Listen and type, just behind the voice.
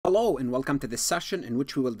Hello and welcome to this session in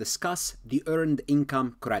which we will discuss the Earned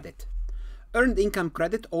Income Credit. Earned Income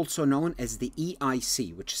Credit, also known as the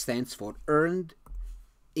EIC, which stands for Earned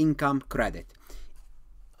Income Credit,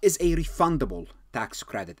 is a refundable tax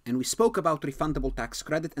credit. And we spoke about refundable tax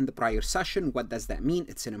credit in the prior session. What does that mean?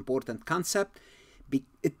 It's an important concept.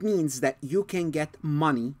 It means that you can get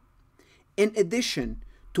money in addition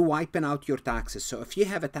to wiping out your taxes. So if you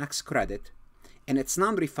have a tax credit and it's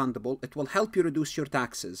non-refundable, it will help you reduce your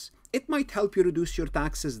taxes. It might help you reduce your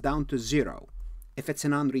taxes down to zero if it's a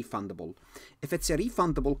non-refundable. If it's a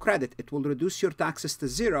refundable credit, it will reduce your taxes to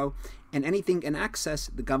zero, and anything in excess,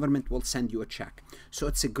 the government will send you a check. So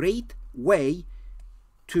it's a great way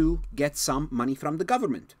to get some money from the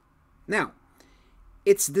government. Now,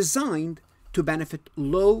 it's designed to benefit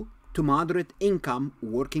low to moderate income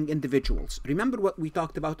working individuals. Remember what we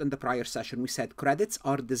talked about in the prior session. We said credits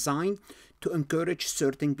are designed to encourage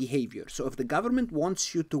certain behavior. So if the government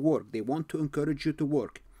wants you to work, they want to encourage you to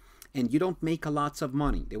work, and you don't make a lots of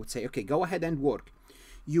money, they would say, okay, go ahead and work.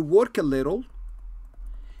 You work a little,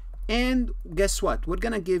 and guess what? We're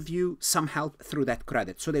gonna give you some help through that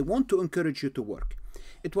credit. So they want to encourage you to work.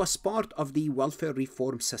 It was part of the welfare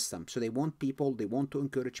reform system. So they want to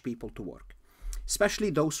encourage people to work, especially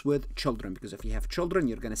those with children, because if you have children,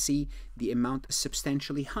 you're going to see the amount is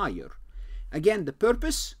substantially higher. Again, the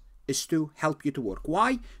purpose is to help you to work.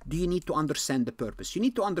 Why do you need to understand the purpose? You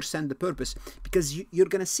need to understand the purpose because you're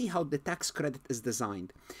going to see how the tax credit is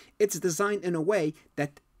designed. It's designed in a way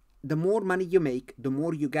that the more money you make, the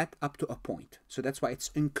more you get up to a point. So that's why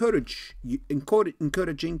it's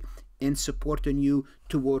encouraging and supporting you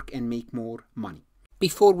to work and make more money.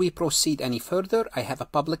 Before we proceed any further, I have a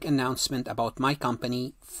public announcement about my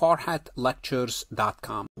company,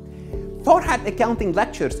 farhatlectures.com. Farhat Accounting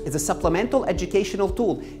Lectures is a supplemental educational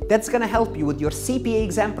tool that's going to help you with your CPA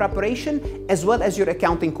exam preparation as well as your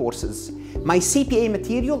accounting courses. My CPA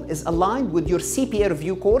material is aligned with your CPA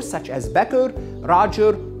review course such as Becker,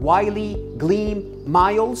 Roger, Wiley, Gleam,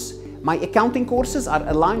 Miles. My accounting courses are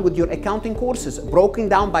aligned with your accounting courses, broken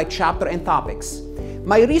down by chapter and topics.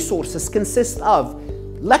 My resources consist of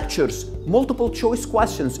lectures, multiple choice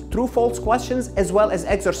questions, true-false questions, as well as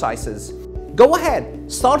exercises. Go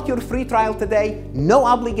ahead, start your free trial today. No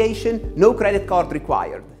obligation, no credit card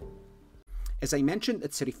required. As I mentioned,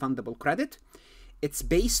 it's a refundable credit. It's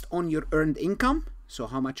based on your earned income, so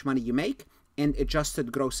how much money you make, and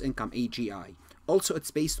adjusted gross income, AGI. Also,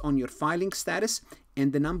 it's based on your filing status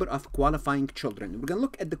and the number of qualifying children. We're going to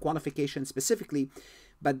look at the qualification specifically,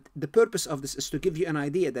 but the purpose of this is to give you an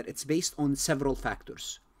idea that it's based on several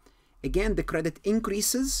factors. Again, the credit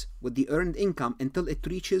increases with the earned income until it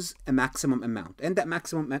reaches a maximum amount. And that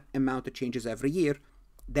maximum amount, it changes every year,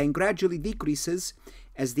 then gradually decreases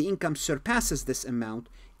as the income surpasses this amount,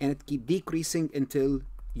 and it keeps decreasing until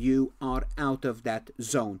you are out of that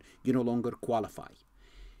zone. You no longer qualify.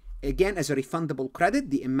 Again, as a refundable credit,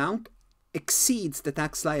 the amount exceeds the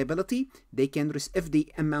tax liability. If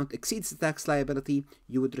the amount exceeds the tax liability,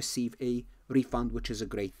 you would receive a refund, which is a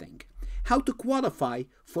great thing. How to qualify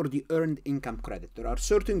for the earned income credit? There are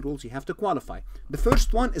certain rules you have to qualify. The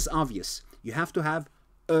first one is obvious. You have to have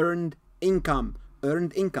earned income.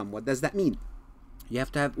 Earned income, what does that mean? You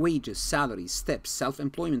have to have wages, salaries, tips,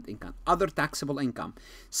 self-employment income, other taxable income.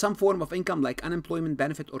 Some form of income like unemployment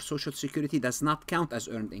benefit or social security does not count as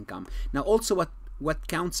earned income. Now also what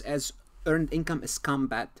counts as earned income is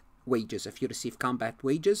combat wages. If you receive combat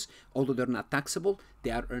wages, although they're not taxable,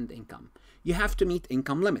 they are earned income. You have to meet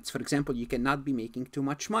income limits. For example, you cannot be making too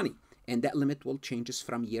much money, and that limit will change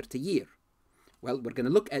from year to year. Well, we're going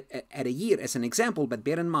to look at a year as an example, but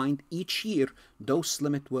bear in mind, each year, those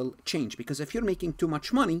limit will change, because if you're making too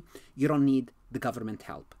much money, you don't need the government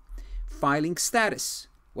help. Filing status.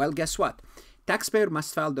 Well, guess what? Taxpayer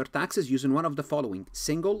must file their taxes using one of the following: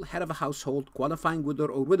 single, head of a household, qualifying widow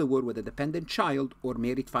or widower with a dependent child, or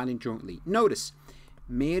married filing jointly. Notice,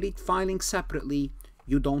 married filing separately,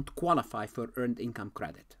 you don't qualify for earned income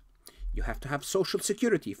credit. You have to have social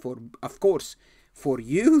security of course, for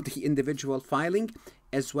you, the individual filing,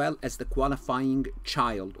 as well as the qualifying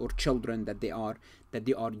child or children that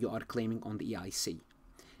you are claiming on the EIC.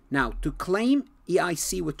 Now, to claim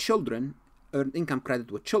EIC with children, earned income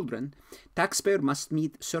credit with children, taxpayer must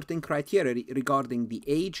meet certain criteria regarding the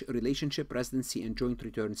age, relationship, residency, and joint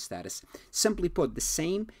return status. Simply put, the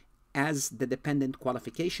same as the dependent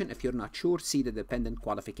qualification. If you're not sure, see the dependent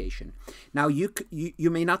qualification. Now, you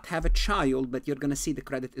may not have a child, but you're going to see the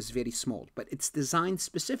credit is very small. But it's designed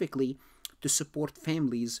specifically to support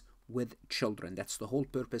families with children. That's the whole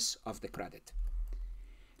purpose of the credit.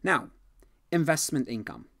 Now, investment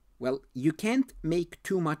income. Well, you can't make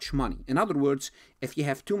too much money. In other words, if you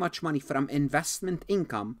have too much money from investment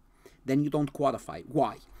income, then you don't qualify.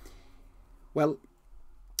 Why? Well,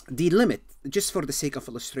 the limit, just for the sake of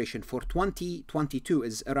illustration, for 2022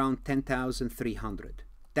 is around 10,300.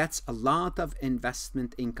 That's a lot of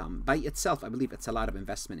investment income. By itself, I believe it's a lot of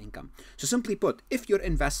investment income. So simply put, if your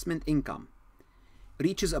investment income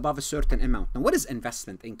reaches above a certain amount. Now, what is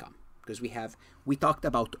investment income? Because we talked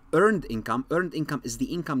about earned income. Earned income is the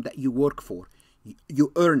income that you work for.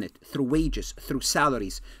 You earn it through wages, through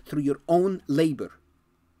salaries, through your own labor,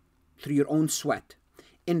 through your own sweat.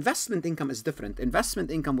 Investment income is different. Investment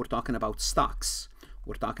income, we're talking about stocks.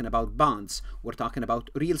 We're talking about bonds. We're talking about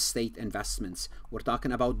real estate investments. We're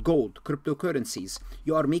talking about gold, cryptocurrencies.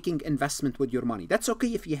 You are making investment with your money. That's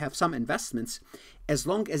okay if you have some investments, as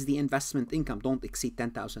long as the investment income don't exceed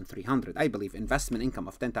 10,300. I believe investment income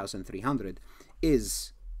of 10,300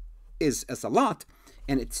 is a lot,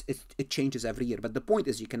 and it changes every year. But the point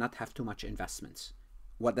is, you cannot have too much investments.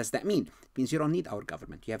 What does that mean? It means you don't need our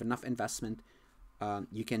government. You have enough investment.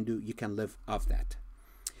 You can live off that.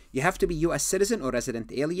 You have to be U.S. citizen or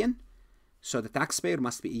resident alien. So the taxpayer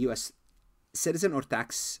must be a U.S. citizen or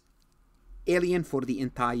tax alien for the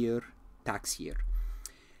entire tax year.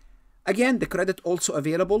 Again, the credit also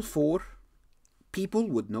available for people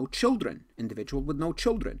with no children, individual with no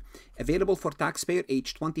children. Available for taxpayer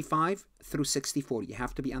age 25 through 64. You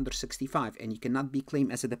have to be under 65 and you cannot be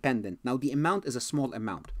claimed as a dependent. Now, the amount is a small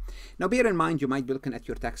amount. Now, bear in mind, you might be looking at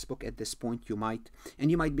your textbook at this point. You might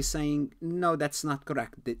be saying, no, that's not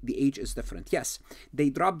correct. The age is different. Yes, they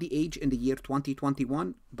dropped the age in the year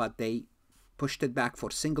 2021, but they pushed it back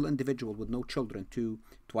for single individual with no children to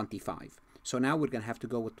 25. So now we're going to have to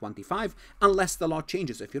go with 25 unless the law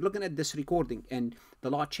changes. If you're looking at this recording and the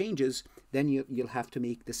law changes, then you'll have to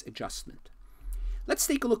make this adjustment. Let's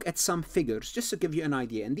take a look at some figures just to give you an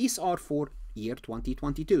idea. And these are for year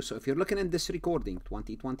 2022. So if you're looking at this recording,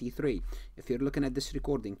 2023, if you're looking at this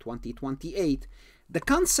recording, 2028, the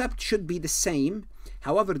concept should be the same.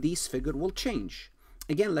 However, these figures will change.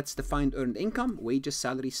 Again, let's define earned income, wages,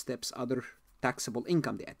 salaries, tips, other taxable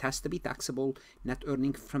income. It has to be taxable net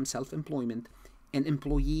earning from self-employment, and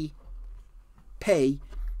employee pay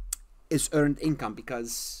is earned income,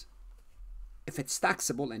 because if it's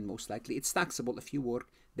taxable, and most likely it's taxable if you work,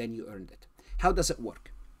 then you earned it. How does it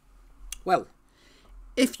work? Well,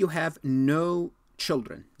 if you have no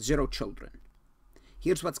children, 0 children,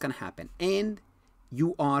 here's what's going to happen. And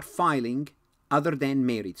you are filing other than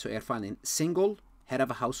married. So you're filing single, head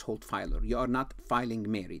of a household filer. You are not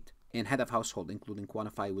filing married. And head of household, including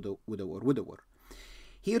qualified widow or widower.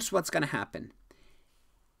 Here's what's going to happen.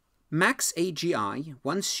 Max AGI,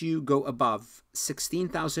 once you go above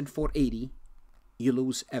 16,480, you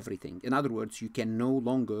lose everything. In other words, you can no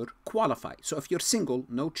longer qualify. So if you're single,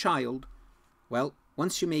 no child, well,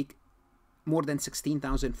 once you make more than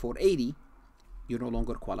 16,480, you no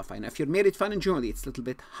longer qualify. Now, if you're married financially, it's a little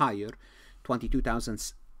bit higher,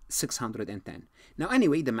 22,610. Now,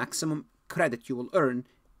 anyway, the maximum credit you will earn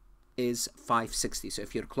is 560. So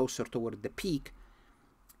if you're closer toward the peak,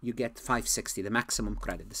 you get 560, the maximum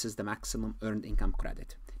credit. This is the maximum earned income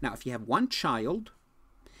credit. Now, if you have 1 child,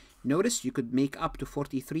 notice you could make up to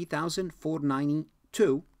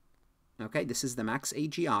 43,492. Okay, this is the max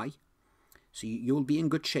AGI. So you will be in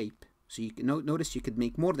good shape. So you can notice you could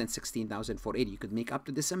make more than 16,480. You could make up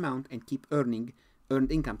to this amount and keep earning earned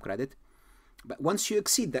income credit. But once you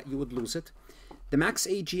exceed that, you would lose it. The max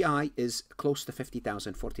AGI is close to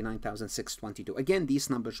 50,000, 49,622. Again, these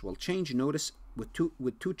numbers will change. Notice with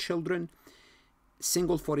two children,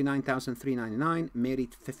 single 49,399,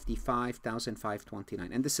 married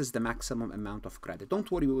 55,529. And this is the maximum amount of credit.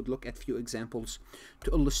 Don't worry, we would look at few examples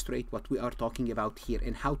to illustrate what we are talking about here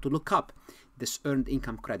and how to look up this earned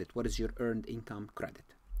income credit. What is your earned income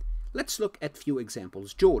credit? Let's look at few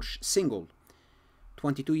examples. George, single,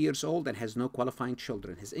 22 years old and has no qualifying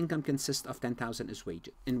children. His income consists of 10,000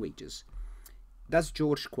 in wages. Does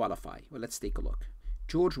George qualify? Well, let's take a look.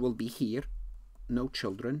 George will be here, no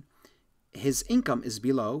children. His income is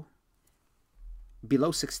below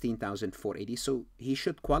 16,480, so he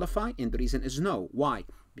should qualify, and the reason is no. Why?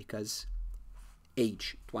 Because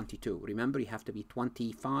age 22. Remember, you have to be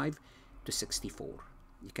 25 to 64.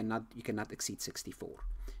 You cannot exceed 64.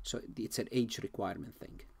 So it's an age requirement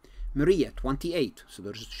thing. Maria, 28, so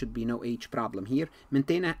there should be no age problem here.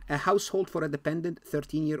 Maintain a household for a dependent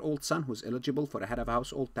 13-year-old son who's eligible for a head of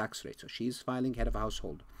household tax rate. So she's filing head of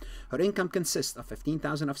household. Her income consists of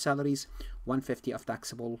 15,000 of salaries, 150 of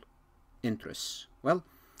taxable interests. Well,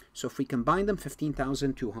 so if we combine them,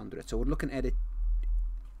 15,200. So we're looking at it.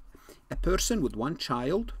 A person with 1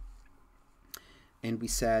 child, and we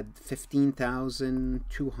said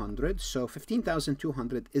 15,200. So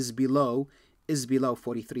 15,200 is below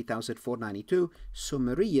 43,492. So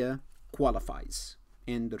Maria qualifies,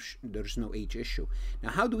 and there's no age issue.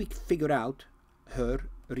 Now, how do we figure out her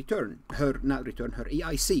return? Her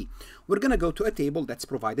EIC. We're going to go to a table that's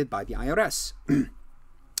provided by the IRS.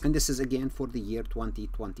 And this is again for the year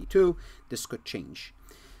 2022. This could change.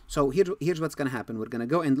 So here's what's going to happen. We're going to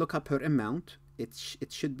go and look up her amount. It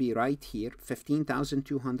should be right here,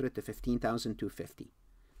 15,200 to 15,250.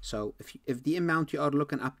 So if the amount you are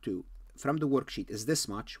looking up to from the worksheet is this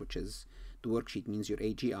much, which is the worksheet means your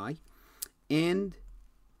AGI, and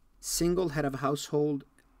single head of a household,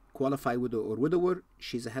 qualify widow or widower,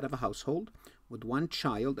 she's a head of a household with one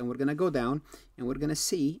child, and we're going to go down and we're going to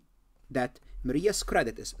see that Maria's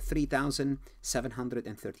credit is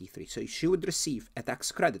 3,733. So she would receive a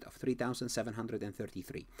tax credit of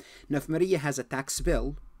 3,733. Now, if Maria has a tax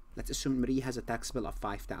bill, let's assume Maria has a tax bill of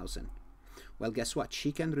 5,000. Well, guess what?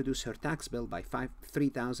 She can reduce her tax bill by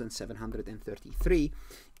 3,733,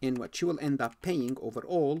 and what she will end up paying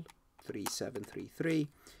overall, 3,733,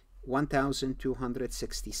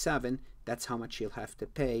 1,267. That's how much she'll have to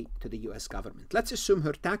pay to the U.S. government. Let's assume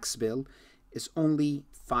her tax bill is only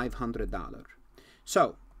 $500.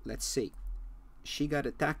 So let's see. She got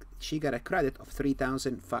a credit of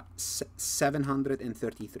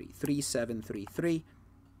 3,733. 3,733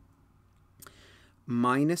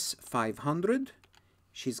 minus 500.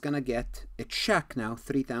 She's gonna get a check now,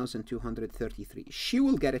 3,233. She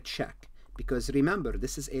will get a check because remember,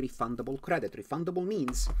 this is a refundable credit. Refundable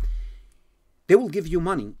means they will give you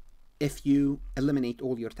money if you eliminate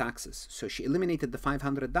all your taxes. So she eliminated the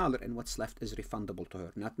 $500, and what's left is refundable to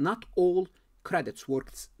her. Not all credits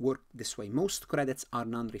work this way. Most credits are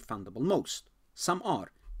non-refundable. Most. Some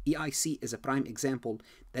are. EIC is a prime example.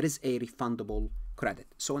 That is a refundable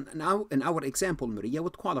credit. So now in our example, Maria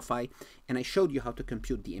would qualify, and I showed you how to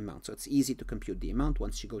compute the amount. So it's easy to compute the amount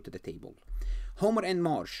once you go to the table. Homer and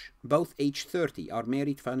Marsh, both age 30, are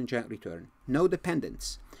married, filing joint return. No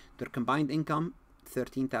dependents. Their combined income,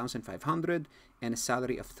 13,500, and a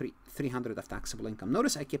salary of 300 of taxable income.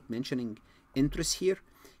 Notice I kept mentioning interest here.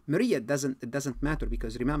 Maria, it doesn't matter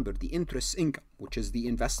because remember the interest income, which is the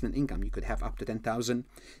investment income, you could have up to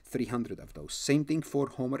 10,300 of those. Same thing for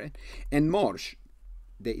Homer and Marsh.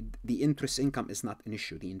 The interest income is not an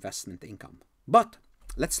issue, the investment income. But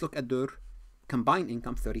let's look at their combined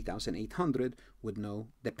income, 30,800 with no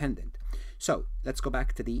dependent. So let's go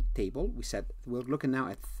back to the table. We said we're looking now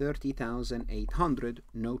at 30,800,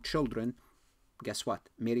 no children. Guess what?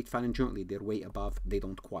 Married, filing jointly, they're way above, they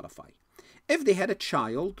don't qualify. If they had a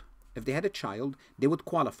child, they would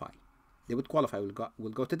qualify.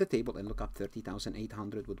 We'll go to the table and look up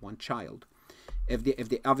 30,800 with one child. If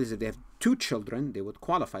they have two children, they would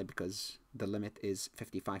qualify because the limit is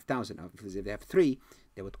 55,000. Obviously, if they have three,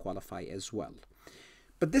 they would qualify as well.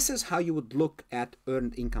 But this is how you would look at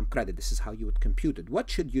earned income credit. This is how you would compute it. What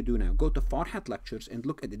should you do now? Go to Farhat Lectures and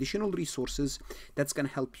look at additional resources that's going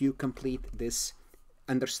to help you complete this,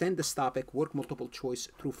 understand this topic, work multiple choice,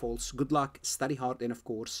 true, false. Good luck, study hard, and of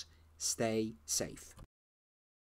course, stay safe.